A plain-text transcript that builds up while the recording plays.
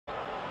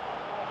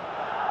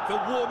The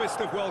warmest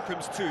of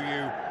welcomes to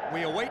you.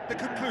 We await the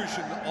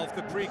conclusion of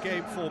the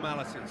pre-game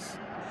formalities.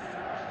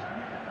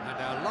 And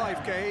our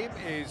live game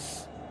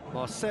is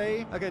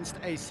Marseille against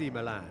AC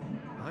Milan.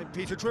 I'm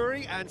Peter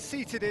Drury, and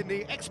seated in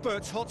the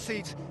experts' hot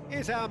seat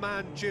is our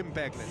man Jim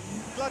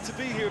Beglin. Glad to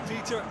be here,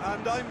 Peter,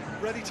 and I'm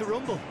ready to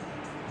rumble.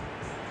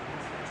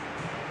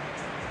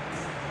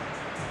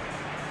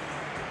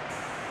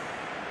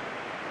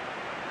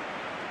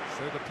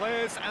 So the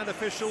players and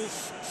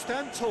officials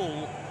stand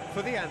tall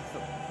for the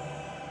anthem.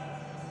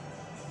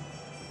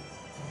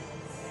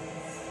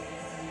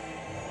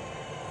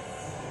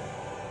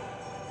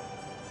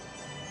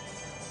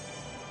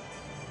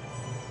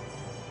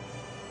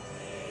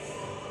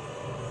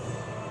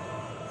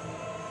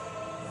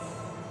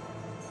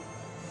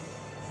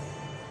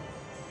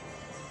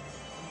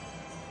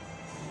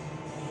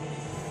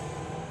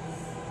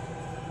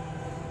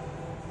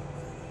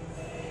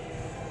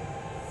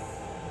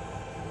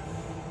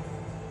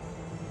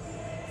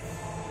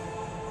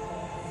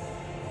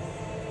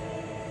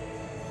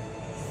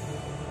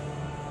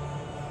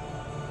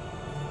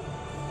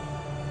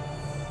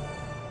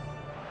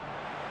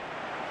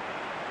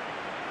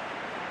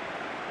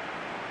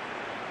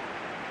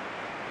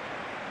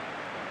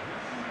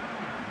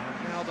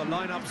 Now the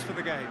lineups for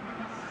the game.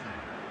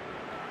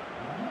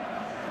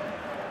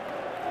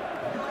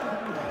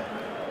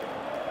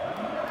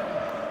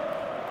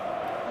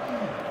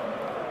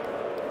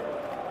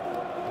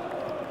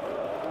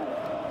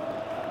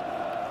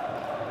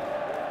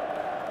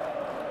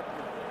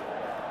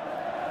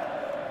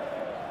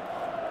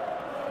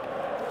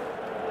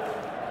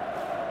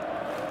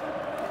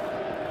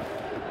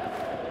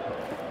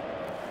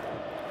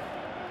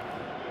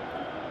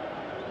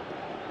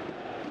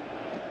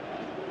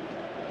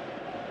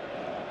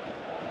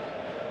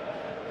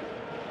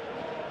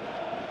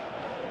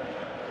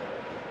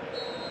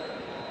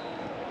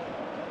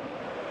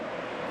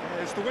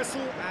 There's the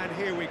whistle, and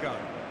here we go.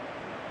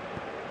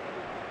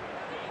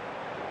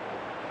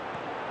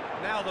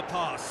 Now the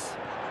pass.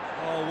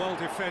 Oh, well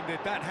defended.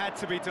 That had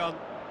to be done.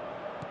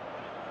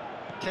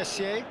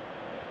 Kessié.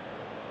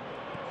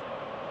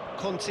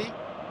 Conti.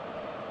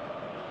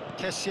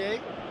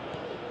 Kessié.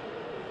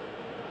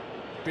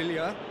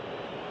 Bilia.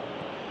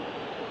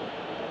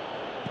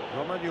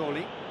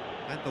 Romagnoli.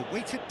 And the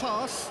weighted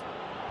pass.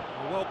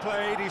 Well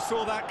played, he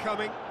saw that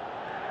coming.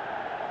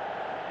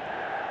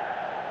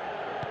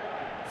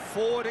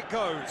 Forward it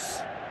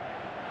goes.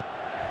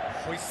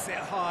 Hoists it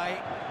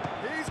high.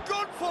 He's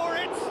gone for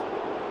it!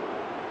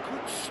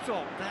 Good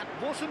stop, that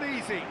wasn't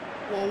easy.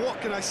 Well,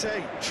 what can I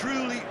say?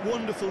 Truly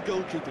wonderful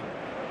goalkeeping.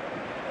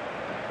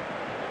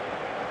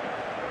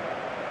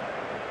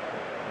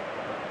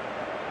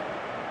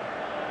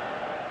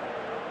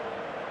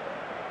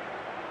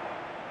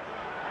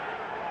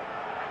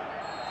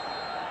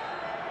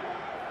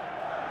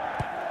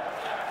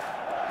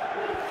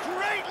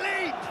 Great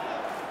leap!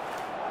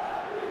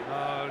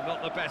 No,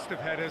 not the best of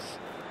headers.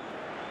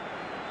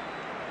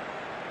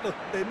 Look,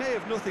 they may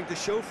have nothing to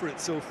show for it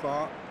so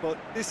far, but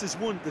this is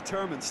one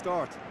determined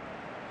start.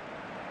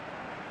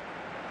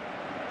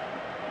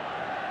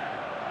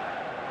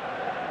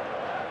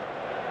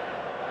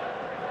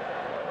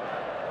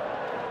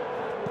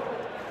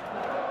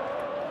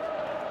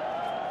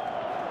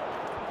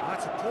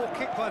 That's a poor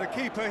kick by the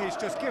keeper, he's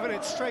just given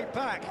it straight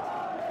back.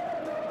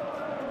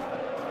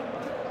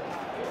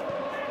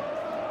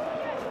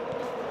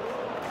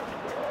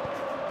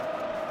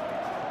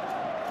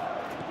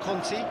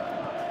 Conti.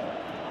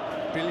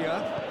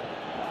 Bilia.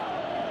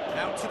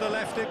 Out to the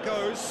left it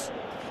goes.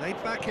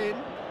 Played back in.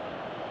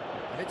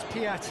 And it's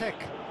Piatek.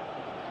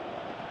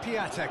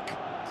 Piatek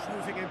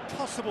proving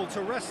impossible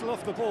to wrestle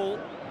off the ball.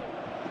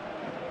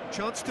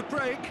 Chance to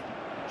break.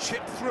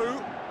 Chip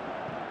through.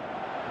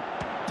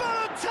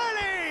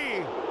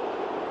 Balotelli!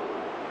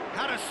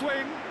 Had a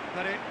swing,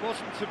 but it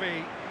wasn't to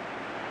be.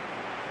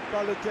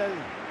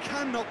 Balotelli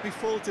cannot be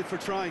faulted for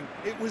trying.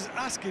 It was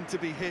asking to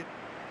be hit,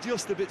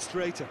 just a bit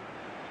straighter.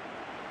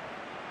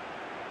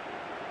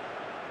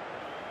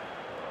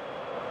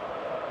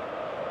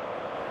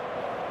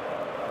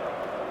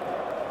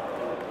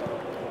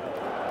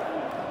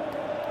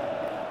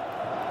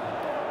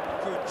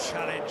 Good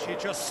challenge, he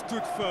just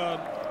stood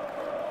firm.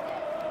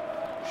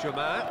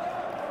 Chemin.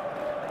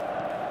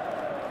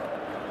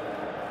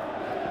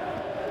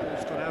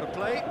 Ball's gone out of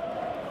play.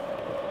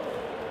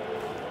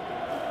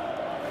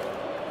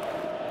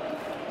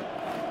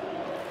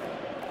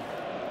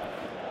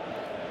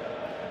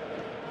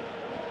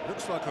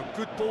 Looks like a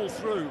good ball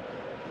through.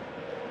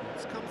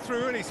 It's come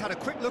through and he's had a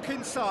quick look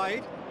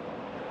inside.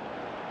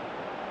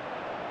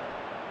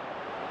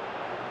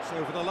 It's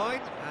over the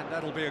line, and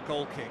that'll be a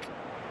goal kick.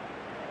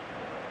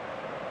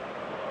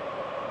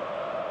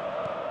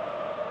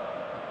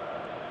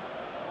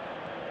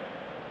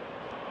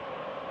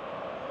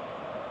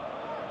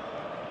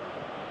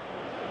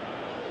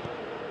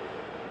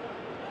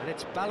 And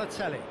it's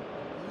Balotelli.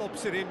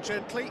 Lobs it in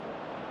gently.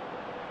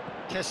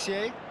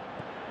 Kessié.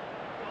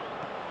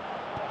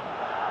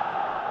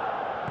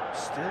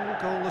 Still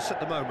goalless at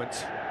the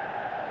moment.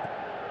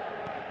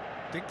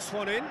 Dinks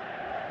one in.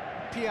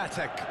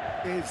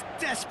 Piatek is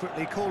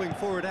desperately calling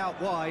for it out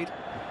wide.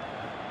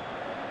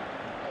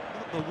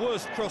 Not the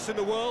worst cross in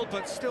the world,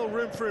 but still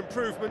room for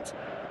improvement.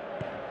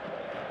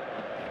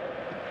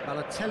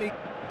 Balotelli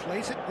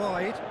plays it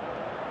wide.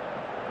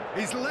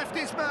 He's left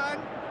his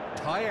man.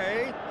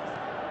 Payet.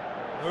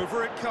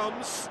 Over it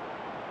comes.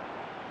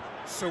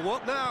 So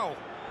what now?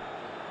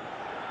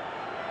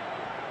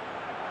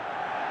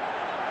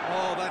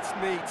 Oh, that's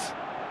neat.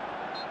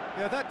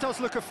 Yeah, that does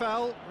look a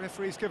foul.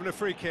 Referee's given a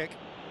free kick.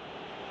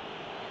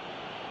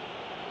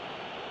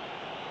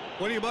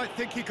 Well, you might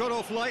think he got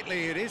off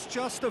lightly. It is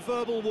just a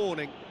verbal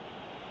warning.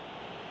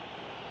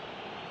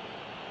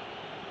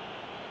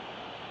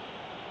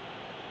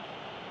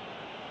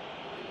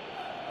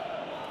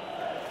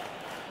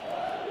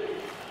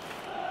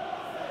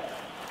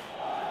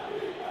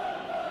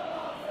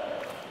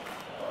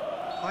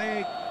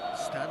 Payet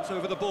stands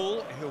over the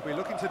ball. He'll be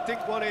looking to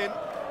dink one in.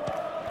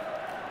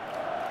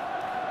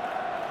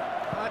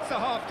 That's a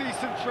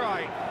half-decent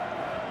try.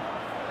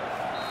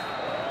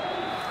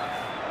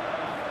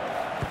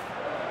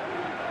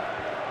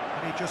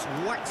 And he just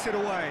whacks it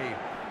away.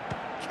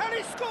 Can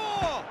he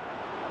score?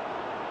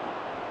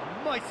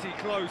 Mighty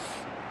close.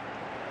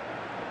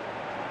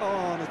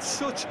 Oh, and it's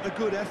such a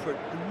good effort,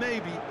 and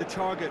maybe the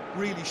target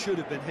really should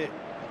have been hit.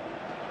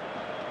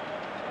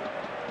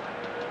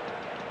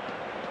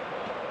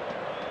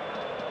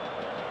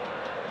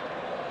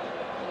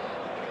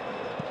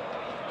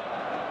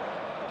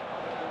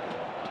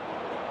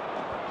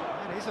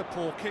 That is a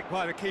poor kick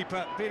by the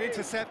keeper, being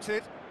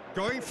intercepted,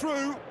 going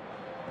through,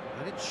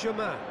 and it's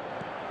Germain.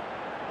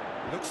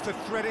 Looks to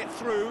thread it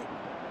through.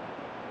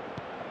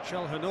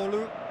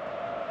 Çalhanoğlu.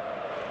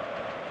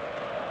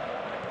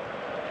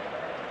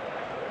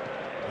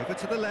 Over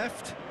to the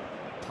left.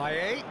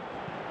 Payet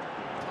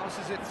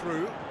passes it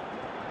through.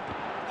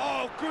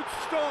 Oh, good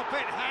stop, it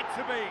had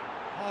to be.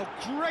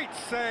 Oh, great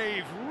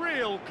save,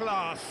 real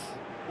class.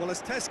 Well,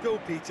 as Tesco,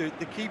 Peter,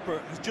 the keeper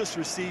has just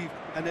received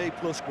an A+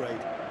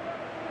 grade.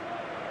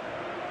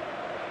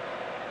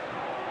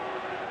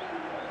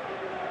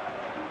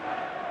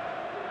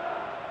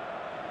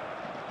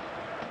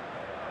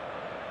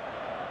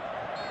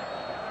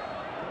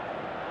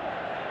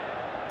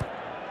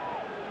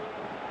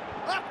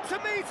 Up to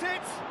meet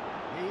it!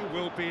 He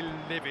will be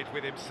livid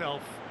with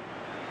himself.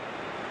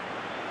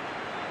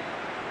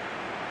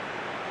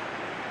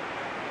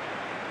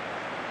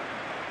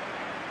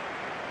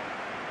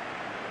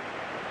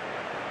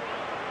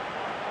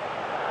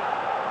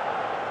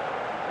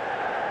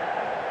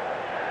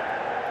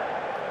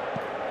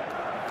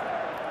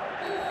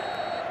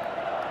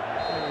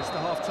 There's the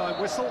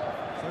half-time whistle.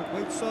 So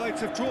both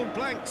sides have drawn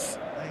blanks.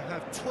 They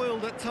have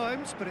toiled at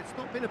times, but it's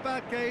not been a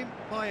bad game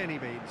by any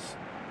means.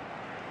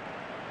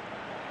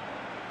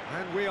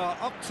 And we are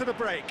up to the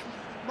break.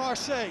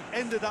 Marseille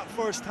ended that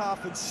first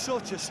half in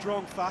such a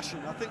strong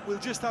fashion. I think we'll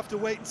just have to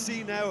wait and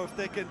see now if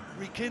they can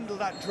rekindle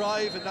that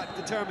drive and that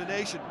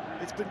determination.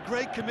 It's been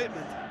great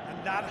commitment,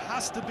 and that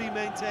has to be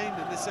maintained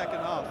in the second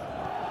half.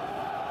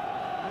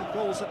 No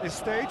goals at this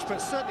stage, but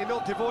certainly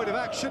not devoid of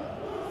action.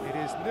 It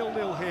is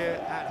 0-0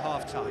 here at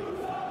half-time.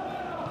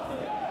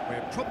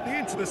 We're promptly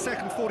into the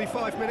second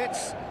 45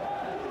 minutes.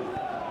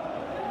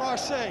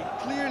 Marseille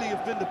clearly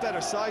have been the better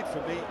side for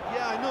me.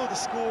 Yeah, I know the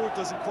score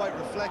doesn't quite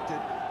reflect it,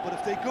 but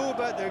if they go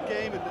about their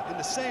game in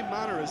the same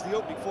manner as the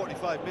opening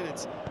 45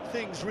 minutes,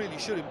 things really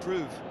should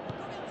improve.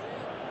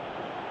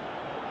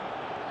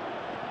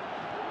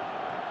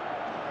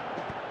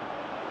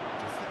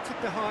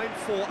 Deflected behind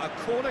for a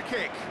corner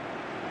kick.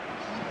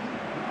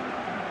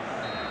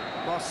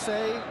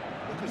 Marseille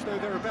look as though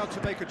they're about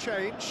to make a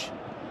change.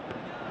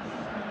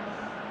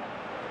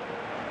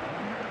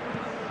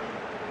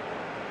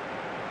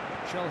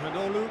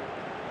 Çalhanoğlu.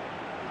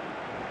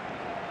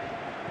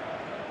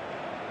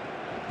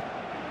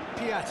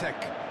 Piatek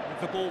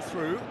with the ball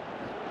through.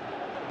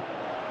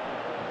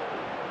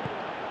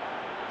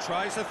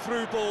 Tries a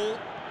through ball,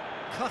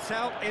 cut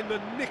out in the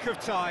nick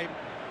of time.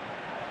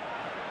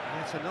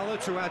 Yet another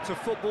to add to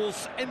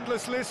football's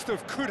endless list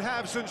of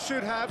could-haves and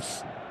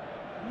should-haves.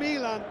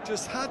 Milan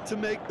just had to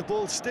make the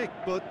ball stick,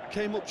 but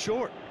came up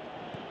short.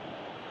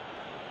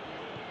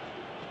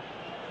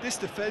 This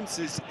defence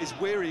is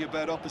wary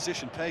about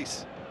opposition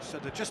pace. So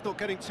they're just not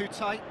getting too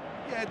tight.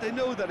 Yeah, they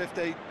know that if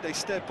they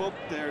step up,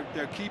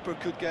 their keeper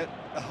could get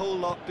a whole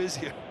lot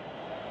busier.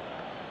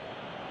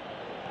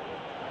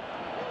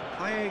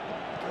 Payet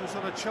goes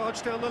on a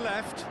charge down the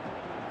left,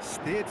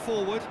 steered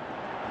forward,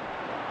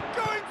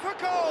 going for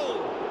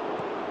goal!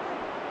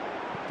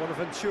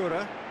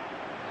 Bonaventura.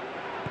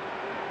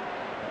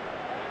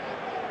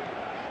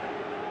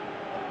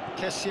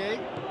 Kessié.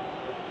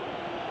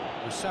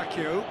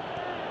 Musacchio.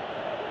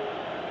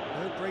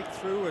 No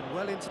breakthrough and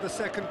well into the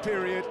second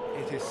period.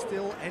 It is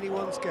still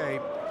anyone's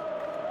game.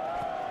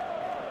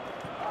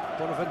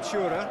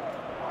 Bonaventura.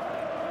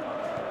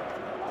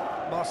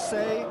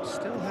 Marseille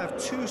still have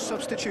two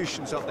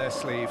substitutions up their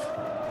sleeve.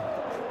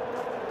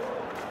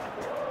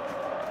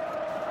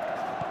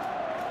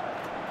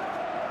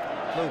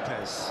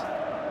 Lopez.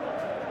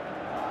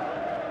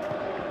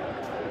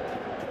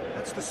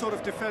 That's the sort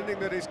of defending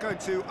that is going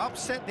to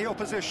upset the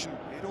opposition.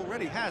 It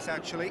already has,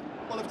 actually.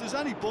 Well, if there's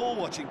any ball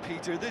watching,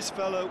 Peter, this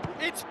fellow...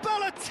 It's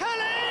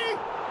Balotelli!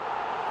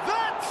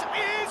 That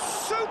is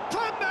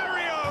Super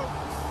Mario!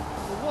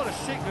 Well, what a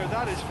sickener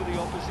that is for the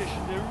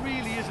opposition. There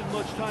really isn't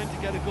much time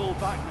to get a goal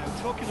back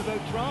now. Talking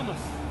about drama.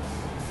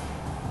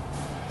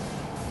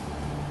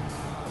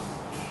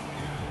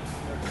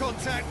 The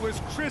contact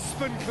was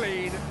crisp and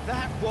clean.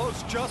 That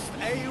was just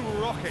a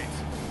rocket.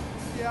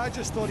 Yeah, I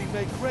just thought he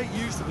made great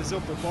use of his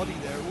upper body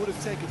there. It would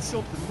have taken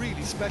something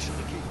really special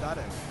to keep that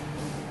out.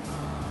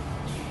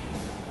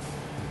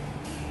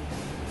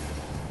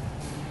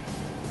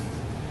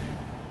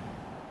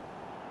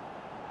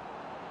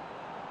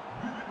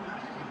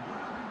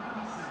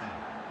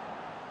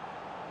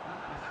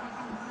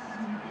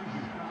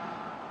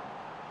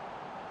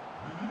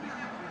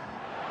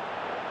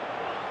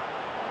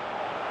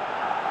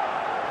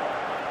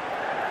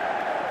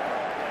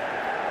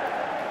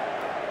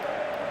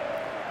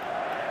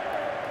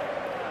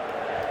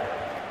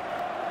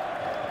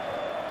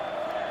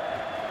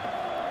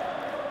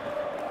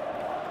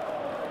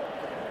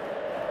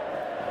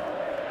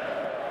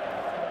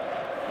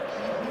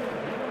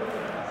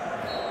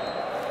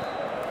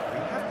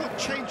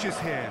 Changes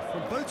here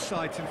from both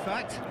sides, in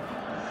fact.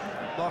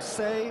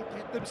 Marseille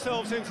get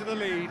themselves into the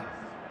lead.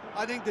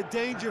 I think the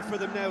danger for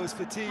them now is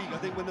fatigue. I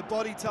think when the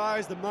body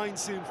tires, the mind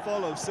soon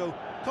follows, so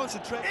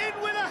concentrate.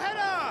 In with a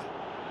header!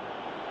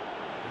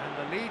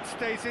 And the lead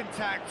stays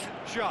intact,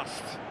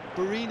 just.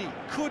 Barini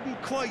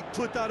couldn't quite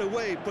put that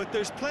away, but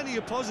there's plenty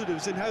of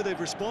positives in how they've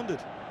responded.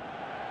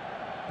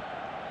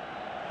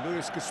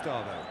 Luis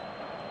Gustavo.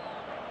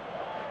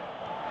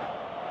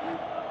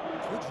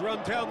 Good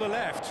run down the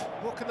left.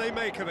 What can they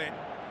make of it?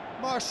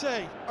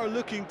 Marseille are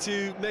looking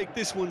to make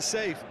this one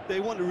safe.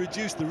 They want to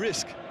reduce the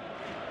risk.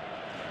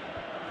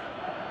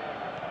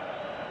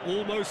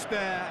 Almost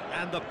there,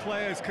 and the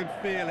players can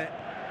feel it.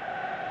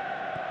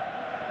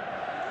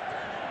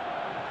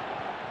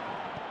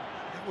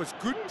 That was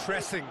good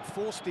pressing,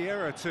 forced the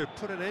error to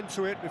put an end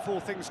to it before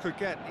things could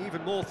get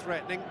even more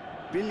threatening.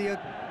 Billiard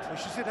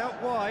pushes it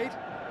out wide.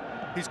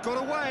 He's got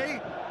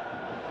away.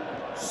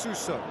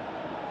 Suso.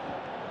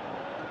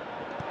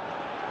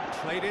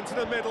 Played into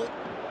the middle.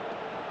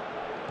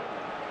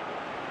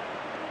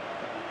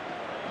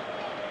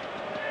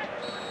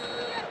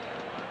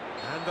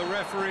 And the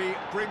referee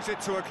brings it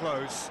to a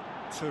close.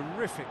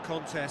 Terrific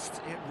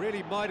contest. It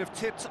really might have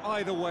tipped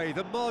either way.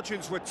 The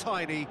margins were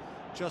tiny,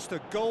 just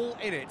a goal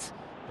in it,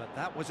 but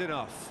that was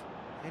enough.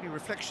 Any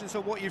reflections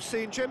on what you've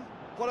seen, Jim?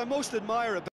 What I most admire about